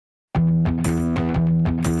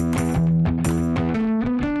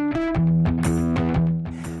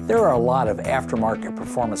There are a lot of aftermarket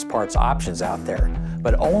performance parts options out there,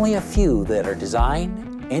 but only a few that are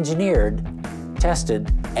designed, engineered,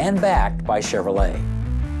 tested, and backed by Chevrolet.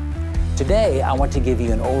 Today, I want to give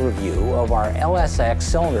you an overview of our LSX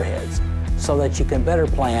cylinder heads so that you can better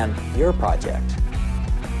plan your project.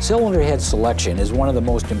 Cylinder head selection is one of the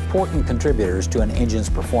most important contributors to an engine's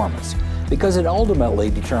performance because it ultimately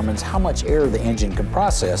determines how much air the engine can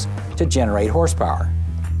process to generate horsepower.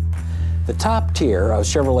 The top tier of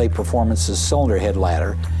Chevrolet Performance's cylinder head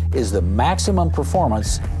ladder is the Maximum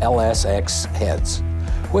Performance LSX heads,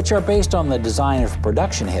 which are based on the design of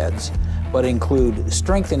production heads, but include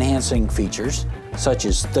strength-enhancing features such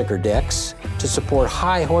as thicker decks to support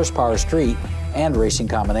high horsepower street and racing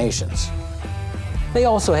combinations. They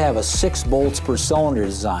also have a 6 bolts per cylinder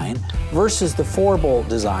design versus the 4-bolt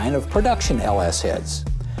design of production LS heads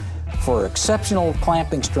for exceptional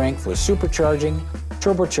clamping strength with supercharging,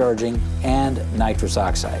 turbocharging, and nitrous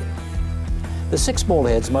oxide. The 6-bolt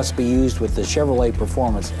heads must be used with the Chevrolet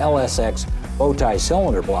Performance LSX bow-tie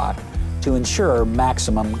cylinder block to ensure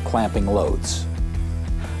maximum clamping loads.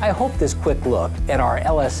 I hope this quick look at our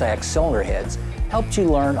LSX cylinder heads helped you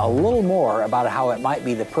learn a little more about how it might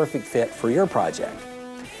be the perfect fit for your project.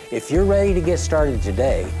 If you're ready to get started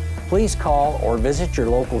today, please call or visit your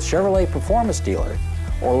local Chevrolet Performance dealer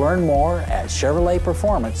or learn more at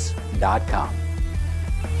ChevroletPerformance.com.